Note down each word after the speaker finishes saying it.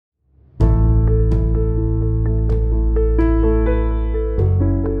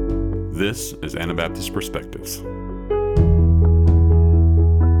This is Anabaptist Perspectives.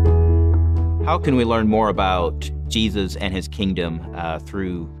 How can we learn more about Jesus and his kingdom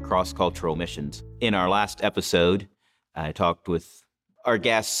through cross-cultural missions? In our last episode, I talked with our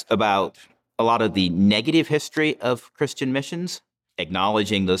guests about a lot of the negative history of Christian missions,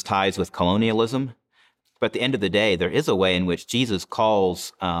 acknowledging those ties with colonialism. But at the end of the day, there is a way in which Jesus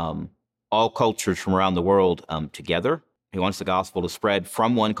calls all cultures from around the world together. He wants the gospel to spread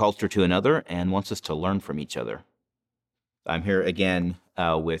from one culture to another and wants us to learn from each other. I'm here again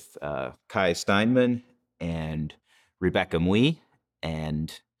with Kai Steinman and Rebecca Mui,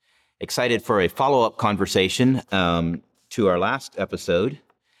 and excited for a follow-up conversation to our last episode,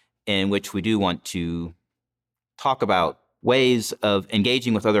 in which we do want to talk about ways of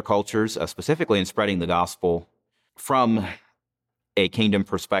engaging with other cultures, specifically in spreading the gospel from a kingdom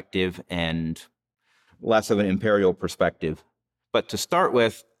perspective and less of an imperial perspective. But to start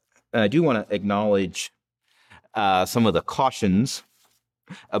with, I do want to acknowledge some of the cautions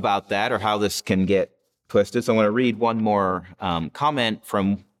about that or how this can get twisted. So I want to read one more comment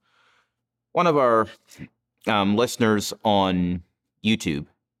from one of our listeners on YouTube,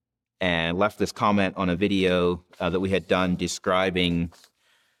 and left this comment on a video that we had done describing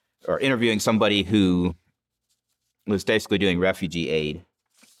or interviewing somebody who was basically doing refugee aid.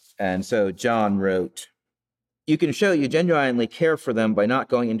 And so John wrote, "You can show you genuinely care for them by not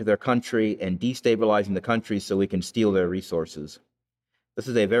going into their country and destabilizing the country so we can steal their resources. This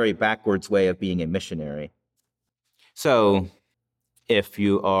is a very backwards way of being a missionary." So if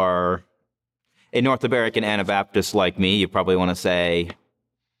you are a North American Anabaptist like me, you probably want to say,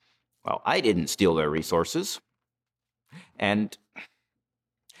 well, I didn't steal their resources. And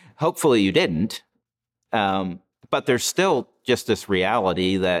hopefully you didn't. But there's still just this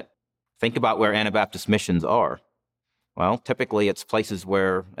reality that, think about where Anabaptist missions are. Well, typically it's places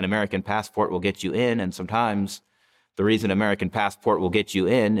where an American passport will get you in, and sometimes the reason American passport will get you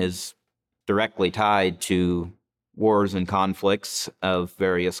in is directly tied to wars and conflicts of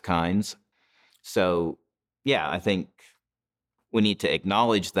various kinds. So, yeah, I think we need to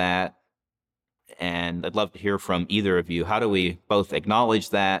acknowledge that, and I'd love to hear from either of you. How do we both acknowledge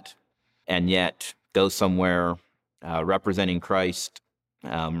that and yet go somewhere representing Christ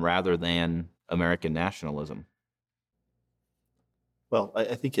rather than American nationalism? Well,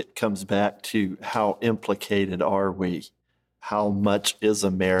 I think it comes back to how implicated are we? How much is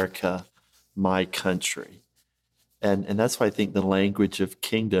America my country? And that's why I think the language of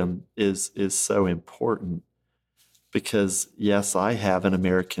kingdom is so important, because yes, I have an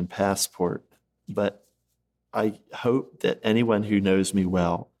American passport, but I hope that anyone who knows me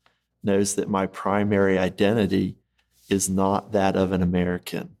well knows that my primary identity is not that of an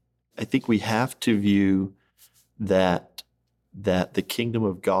American. I think we have to view that the kingdom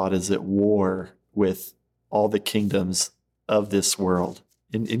of God is at war with all the kingdoms of this world,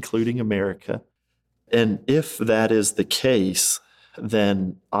 including America. And if that is the case,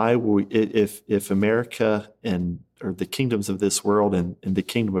 then I will, if America or the kingdoms of this world and the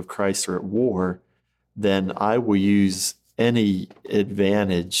kingdom of Christ are at war, then I will use any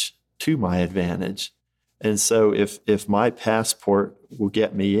advantage to my advantage. And so if my passport will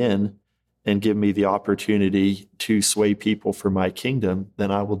get me in and give me the opportunity to sway people for my kingdom, then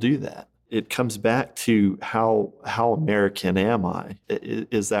I will do that. It comes back to how American am I?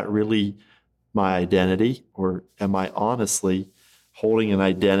 Is that really my identity, or am I honestly holding an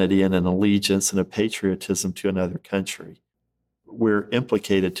identity and an allegiance and a patriotism to another country? We're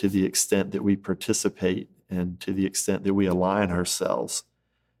implicated to the extent that we participate and to the extent that we align ourselves.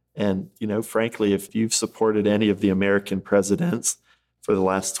 And, frankly, if you've supported any of the American presidents for the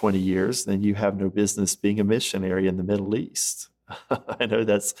last 20 years, then you have no business being a missionary in the Middle East. I know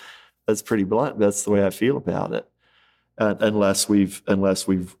that's pretty blunt. That's the way I feel about it. Unless we've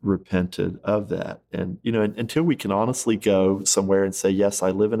repented of that. And, until we can honestly go somewhere and say, yes,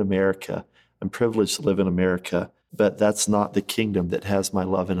 I live in America, I'm privileged to live in America, but that's not the kingdom that has my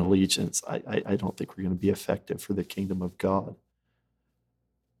love and allegiance, I don't think we're going to be effective for the kingdom of God.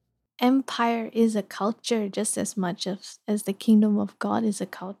 Empire is a culture just as much as the kingdom of God is a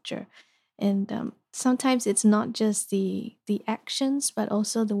culture. And sometimes it's not just the actions, but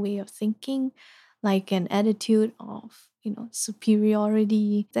also the way of thinking, like an attitude of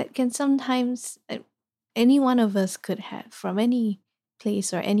superiority that can sometimes any one of us could have from any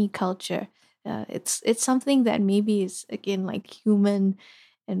place or any culture. It's something that maybe is, again, like human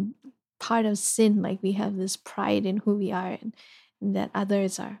and part of sin. Like we have this pride in who we are, and that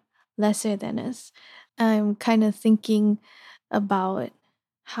others are lesser than us. I'm kind of thinking about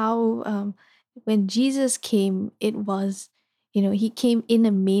how when Jesus came, it was he came in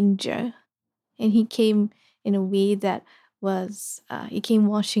a manger, and he came in a way that was, he came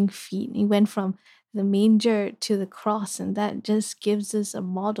washing feet. He went from the manger to the cross, and that just gives us a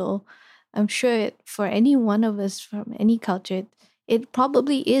model. I'm sure for any one of us from any culture, it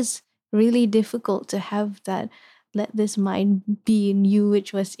probably is really difficult to have that, let this mind be in you,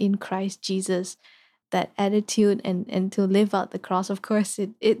 which was in Christ Jesus, that attitude, and to live out the cross. Of course,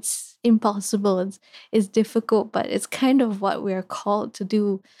 it's impossible. It's difficult, but it's kind of what we're called to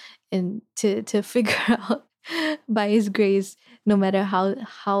do, and to figure out by His grace, no matter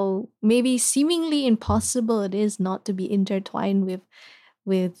how maybe seemingly impossible it is, not to be intertwined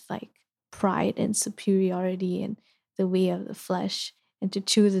with like pride and superiority and the way of the flesh, and to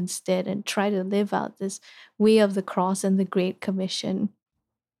choose instead and try to live out this way of the cross and the Great Commission.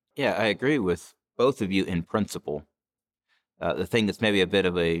 Yeah, I agree with both of you in principle. The thing that's maybe a bit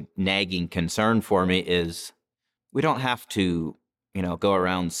of a nagging concern for me is we don't have to, go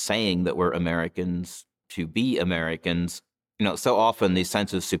around saying that we're Americans to be Americans. So often the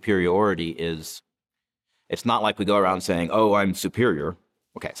sense of superiority it's not like we go around saying, oh, I'm superior.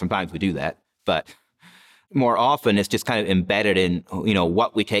 Okay, sometimes we do that, but more often it's just kind of embedded in,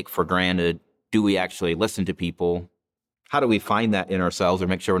 what we take for granted. Do we actually listen to people? How do we find that in ourselves or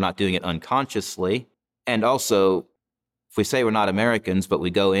make sure we're not doing it unconsciously? And also, if we say we're not Americans, but we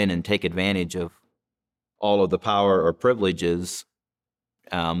go in and take advantage of all of the power or privileges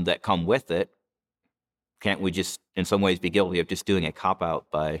that come with it, can't we just, in some ways, be guilty of just doing a cop-out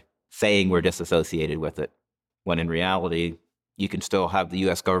by saying we're disassociated with it, when in reality, you can still have the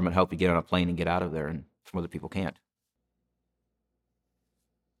U.S. government help you get on a plane and get out of there, and some other people can't?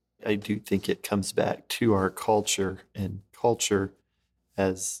 I do think it comes back to our culture, and culture,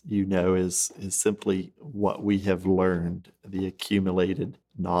 as you know, is simply what we have learned, the accumulated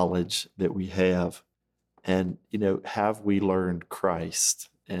knowledge that we have. And, have we learned Christ?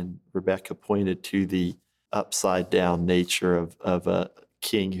 And Rebecca pointed to the upside down nature of a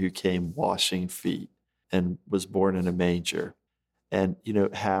king who came washing feet and was born in a manger. And,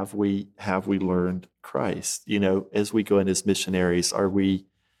 have we learned Christ? As we go in as missionaries, are we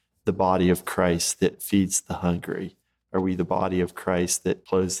the body of Christ that feeds the hungry? Are we the body of Christ that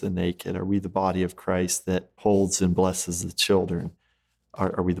clothes the naked? Are we the body of Christ that holds and blesses the children?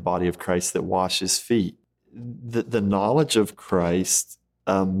 Are we the body of Christ that washes feet? The knowledge of Christ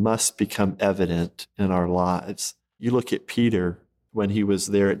must become evident in our lives. You look at Peter when he was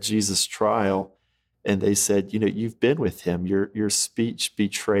there at Jesus' trial, and they said, you've been with him. Your speech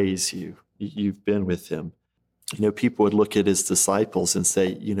betrays you. You've been with him. People would look at his disciples and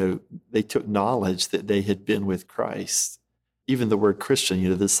say, they took knowledge that they had been with Christ. Even the word Christian,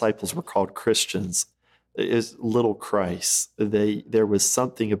 the disciples were called Christians, is little Christ. There was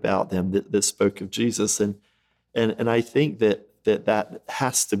something about them that spoke of Jesus. And I think that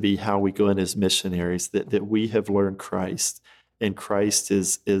has to be how we go in as missionaries, that we have learned Christ, and Christ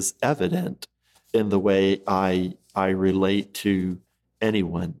is evident in the way I relate to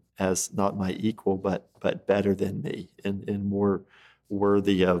anyone as not my equal, but better than me, and more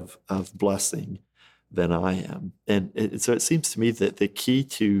worthy of blessing than I am. And so it seems to me that the key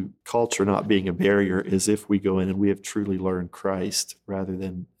to culture not being a barrier is if we go in and we have truly learned Christ rather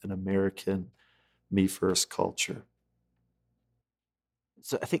than an American me first culture.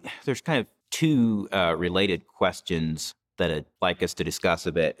 So I think there's kind of two related questions that I'd like us to discuss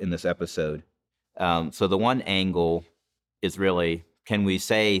a bit in this episode. So the one angle is really, can we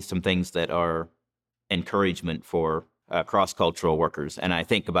say some things that are encouragement for cross-cultural workers? And I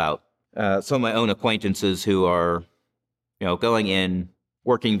think about some of my own acquaintances who are, going in,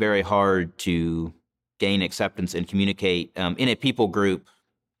 working very hard to gain acceptance and communicate in a people group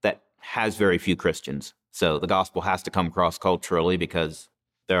that has very few Christians. So the gospel has to come cross-culturally because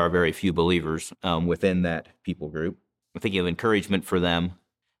there are very few believers within that people group. I'm thinking of encouragement for them,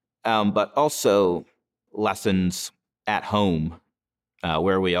 but also lessons at home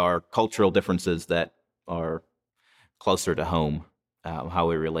where we are, cultural differences that are closer to home, how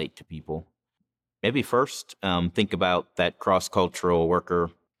we relate to people. Maybe first, think about that cross-cultural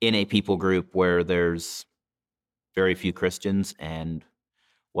worker in a people group where there's very few Christians, and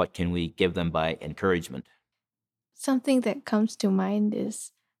what can we give them by encouragement? Something that comes to mind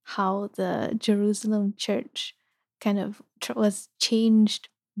is how the Jerusalem church kind of was changed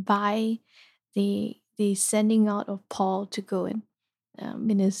by the sending out of Paul to go and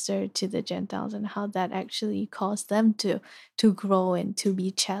minister to the Gentiles, and how that actually caused them to grow and to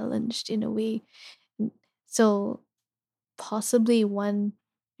be challenged in a way. So possibly one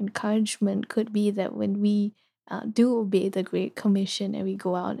encouragement could be that when we do obey the Great Commission and we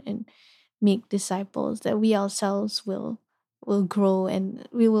go out and make disciples, that we ourselves will will grow, and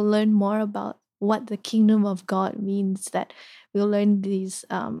we will learn more about what the kingdom of God means. That we'll learn these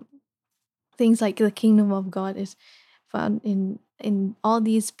things like the kingdom of God is found in all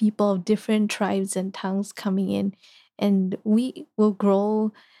these people of different tribes and tongues coming in, and we will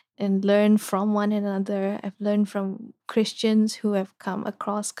grow and learn from one another. I've learned from Christians who have come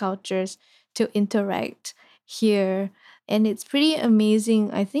across cultures to interact here, and it's pretty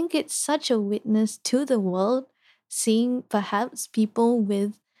amazing. I think it's such a witness to the world, seeing perhaps people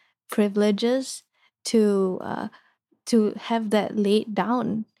with privileges to have that laid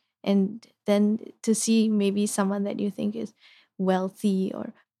down, and then to see maybe someone that you think is wealthy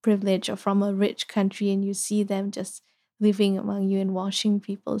or privileged or from a rich country, and you see them just living among you and washing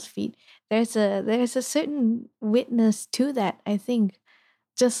people's feet. There's a certain witness to that, I think.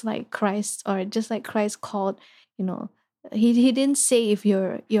 Just like Christ, or just like Christ called, you know, he didn't say if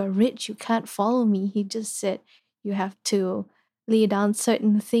you're rich you can't follow me. He just said you have to lay down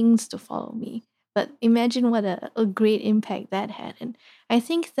certain things to follow me. But imagine what a great impact that had. And I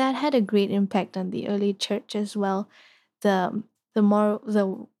think that had a great impact on the early church as well. The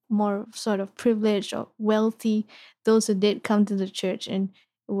more sort of privileged or wealthy, those who did come to the church and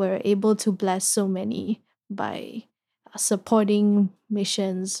were able to bless so many by supporting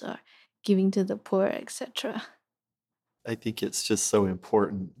missions or giving to the poor, etc. I think it's just so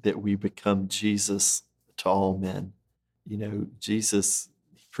important that we become Jesus to all men. You know, Jesus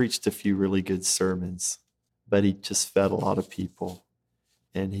he preached a few really good sermons, but he just fed a lot of people,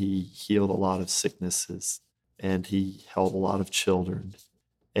 and he healed a lot of sicknesses, and he held a lot of children.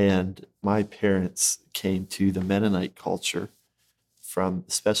 And my parents came to the Mennonite culture from,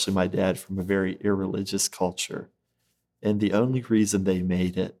 especially my dad, from a very irreligious culture. And the only reason they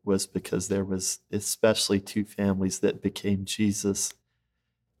made it was because there was especially two families that became Jesus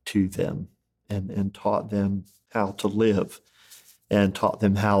to them and taught them how to live and taught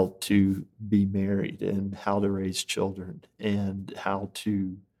them how to be married and how to raise children and how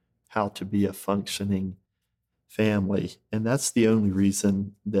to be a functioning family. And that's the only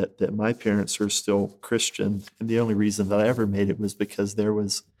reason that my parents are still Christian. And the only reason that I ever made it was because there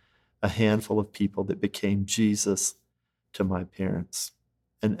was a handful of people that became Jesus to my parents.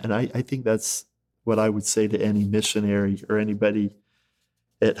 And I think that's what I would say to any missionary or anybody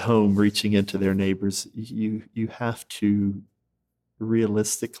at home reaching into their neighbors. You have to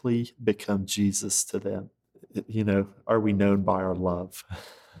realistically become Jesus to them. You know, are we known by our love?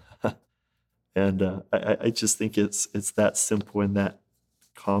 And I just think it's that simple and that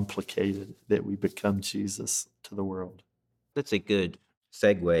complicated that we become Jesus to the world. That's a good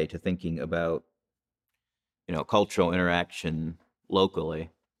segue to thinking about, cultural interaction locally,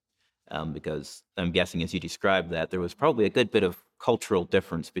 because I'm guessing as you described that, there was probably a good bit of cultural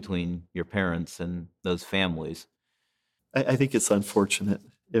difference between your parents and those families. I think it's unfortunate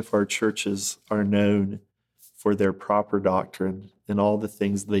if our churches are known for their proper doctrine and all the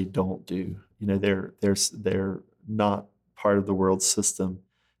things they don't do. You know, they're not part of the world system.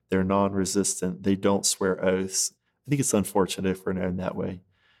 They're non-resistant. They don't swear oaths. I think it's unfortunate if we're known that way.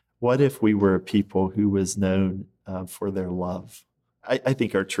 What if we were a people who was known for their love? I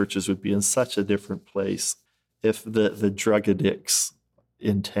think our churches would be in such a different place if the drug addicts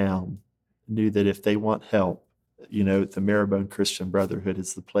in town knew that if they want help, the Marrowbone Christian Brotherhood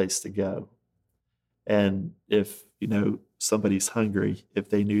is the place to go. And if, somebody's hungry, if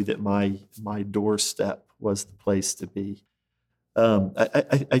they knew that my doorstep was the place to be.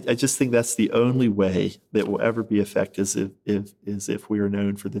 I just think that's the only way that will ever be effective is if we are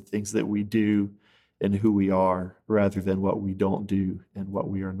known for the things that we do and who we are rather than what we don't do and what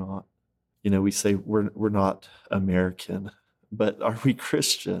we are not. We say we're not American, but are we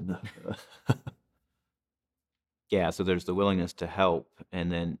Christian? Yeah, so there's the willingness to help,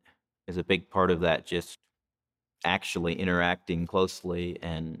 and then is a big part of that just actually interacting closely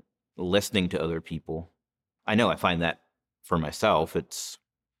and listening to other people. I know I find that for myself,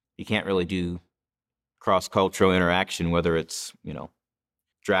 you can't really do cross-cultural interaction, whether it's,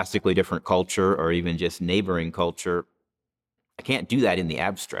 drastically different culture or even just neighboring culture. I can't do that in the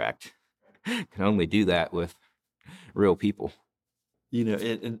abstract. I can only do that with real people.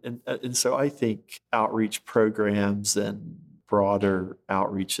 And so I think outreach programs and broader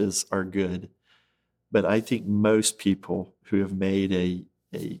outreaches are good. But I think most people who have made a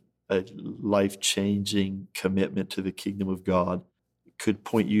life-changing commitment to the kingdom of God could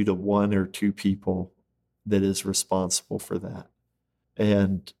point you to one or two people that is responsible for that.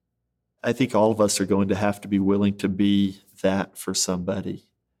 And I think all of us are going to have to be willing to be that for somebody.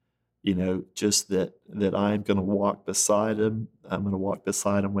 Just that I'm going to walk beside them. I'm going to walk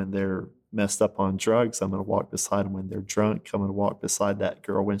beside them when they're messed up on drugs. I'm going to walk beside them when they're drunk. I'm going to walk beside that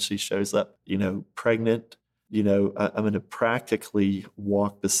girl when she shows up, pregnant. I'm going to practically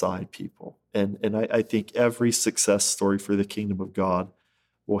walk beside people. And I think every success story for the kingdom of God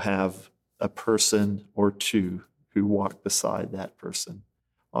will have a person or two who walk beside that person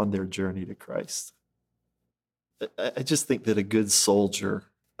on their journey to Christ. I just think that a good soldier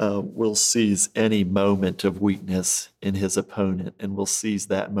will seize any moment of weakness in his opponent and will seize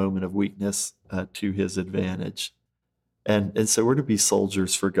that moment of weakness to his advantage. And so we're to be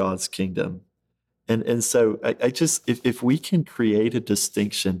soldiers for God's kingdom. And so I just, if we can create a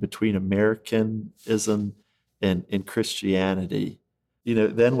distinction between Americanism and Christianity,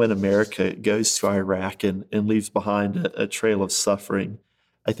 then when America goes to Iraq and leaves behind a trail of suffering,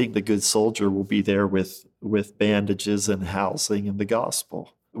 I think the good soldier will be there with bandages and housing and the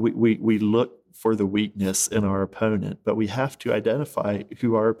gospel. We look for the weakness in our opponent, but we have to identify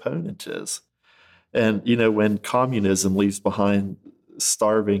who our opponent is. And, when communism leaves behind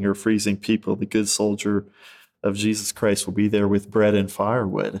starving or freezing people, the good soldier of Jesus Christ will be there with bread and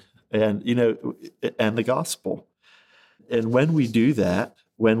firewood and the gospel. And when we do that,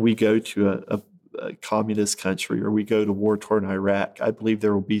 when we go to a communist country or we go to war-torn Iraq, I believe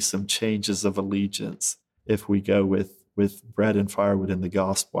there will be some changes of allegiance if we go with bread and firewood and the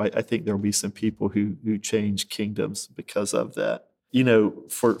gospel. I think there will be some people who change kingdoms because of that.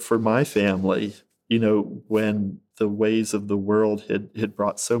 For my family, when the ways of the world had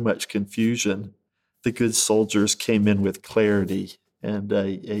brought so much confusion, the good soldiers came in with clarity and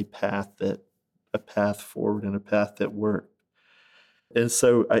a path forward and a path that worked. And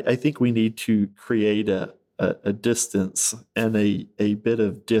so I think we need to create a distance and a bit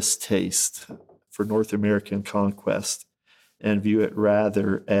of distaste for North American conquest and view it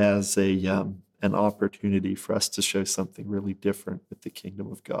rather as an opportunity for us to show something really different with the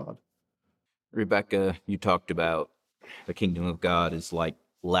kingdom of God. Rebecca, you talked about the kingdom of God is like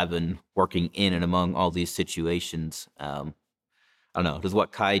leaven working in and among all these situations. I don't know, does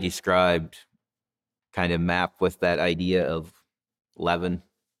what Kai described kind of map with that idea of leaven?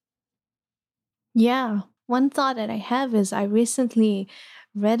 Yeah, one thought that I have is I recently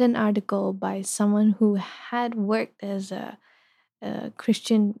read an article by someone who had worked as a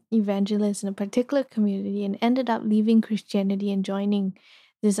Christian evangelist in a particular community and ended up leaving Christianity and joining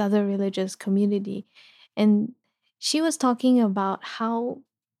this other religious community. And she was talking about how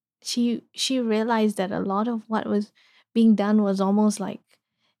she realized that a lot of what was being done was almost like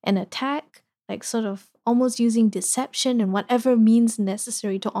an attack, like sort of almost using deception and whatever means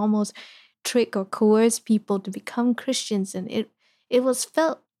necessary to almost trick or coerce people to become Christians. And it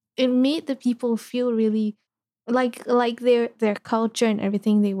made the people feel really like their culture and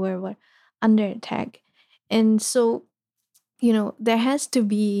everything they were under attack. And so, there has to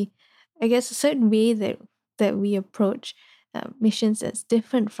be, I guess, a certain way that we approach missions that's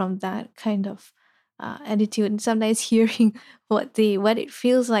different from that kind of attitude, and sometimes hearing what it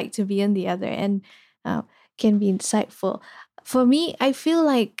feels like to be on the other end can be insightful. For me, I feel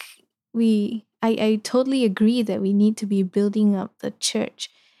like I totally agree that we need to be building up the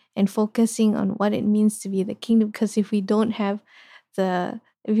church and focusing on what it means to be the kingdom, because if we don't have a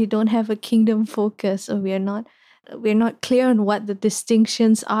kingdom focus, or we're not clear on what the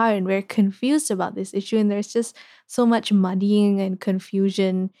distinctions are, and we're confused about this issue, and there's just so much muddying and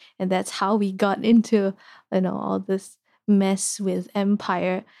confusion, and that's how we got into all this mess with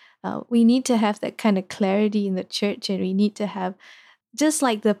empire. We need to have that kind of clarity in the church, and we need to have, just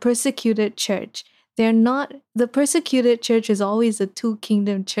like the persecuted church, the persecuted church is always a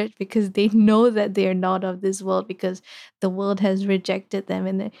two-kingdom church, because they know that they are not of this world, because the world has rejected them,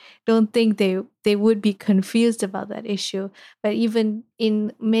 and they don't think they would be confused about that issue. But even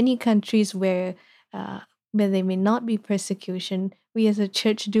in many countries where there may not be persecution, we as a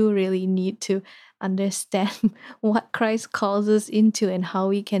church do really need to understand what Christ calls us into and how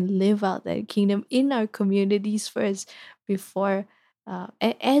we can live out that kingdom in our communities first, before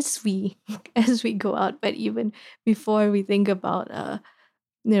as we go out, but even before we think about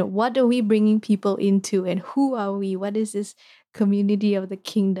what are we bringing people into, and who are we, what is this community of the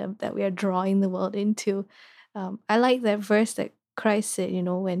kingdom that we are drawing the world into. I like that verse that Christ said,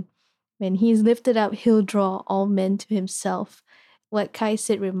 when he's lifted up, he'll draw all men to himself. What Kai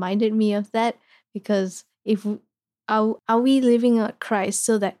said reminded me of that, because are we living out Christ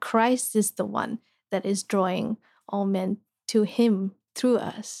so that Christ is the one that is drawing all men to him through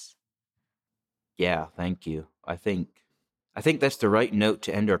us? Yeah, thank you. I think that's the right note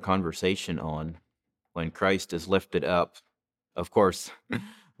to end our conversation on. When Christ is lifted up, of course,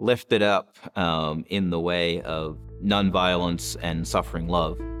 lifted up in the way of nonviolence and suffering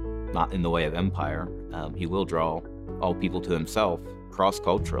love. not in the way of empire. He will draw all people to himself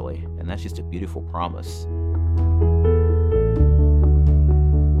cross-culturally, and that's just a beautiful promise.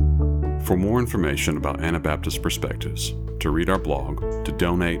 For more information about Anabaptist Perspectives, to read our blog, to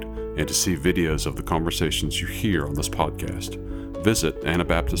donate, and to see videos of the conversations you hear on this podcast, visit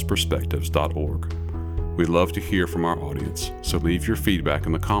AnabaptistPerspectives.org. We love to hear from our audience, so leave your feedback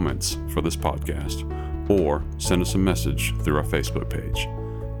in the comments for this podcast or send us a message through our Facebook page.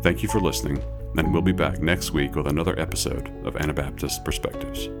 Thank you for listening, and we'll be back next week with another episode of Anabaptist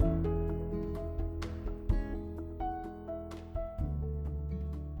Perspectives.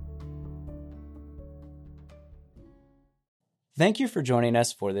 Thank you for joining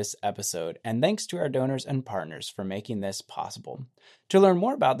us for this episode, and thanks to our donors and partners for making this possible. To learn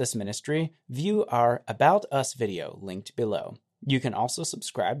more about this ministry, view our About Us video linked below. You can also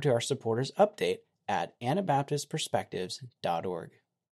subscribe to our supporters update at AnabaptistPerspectives.org.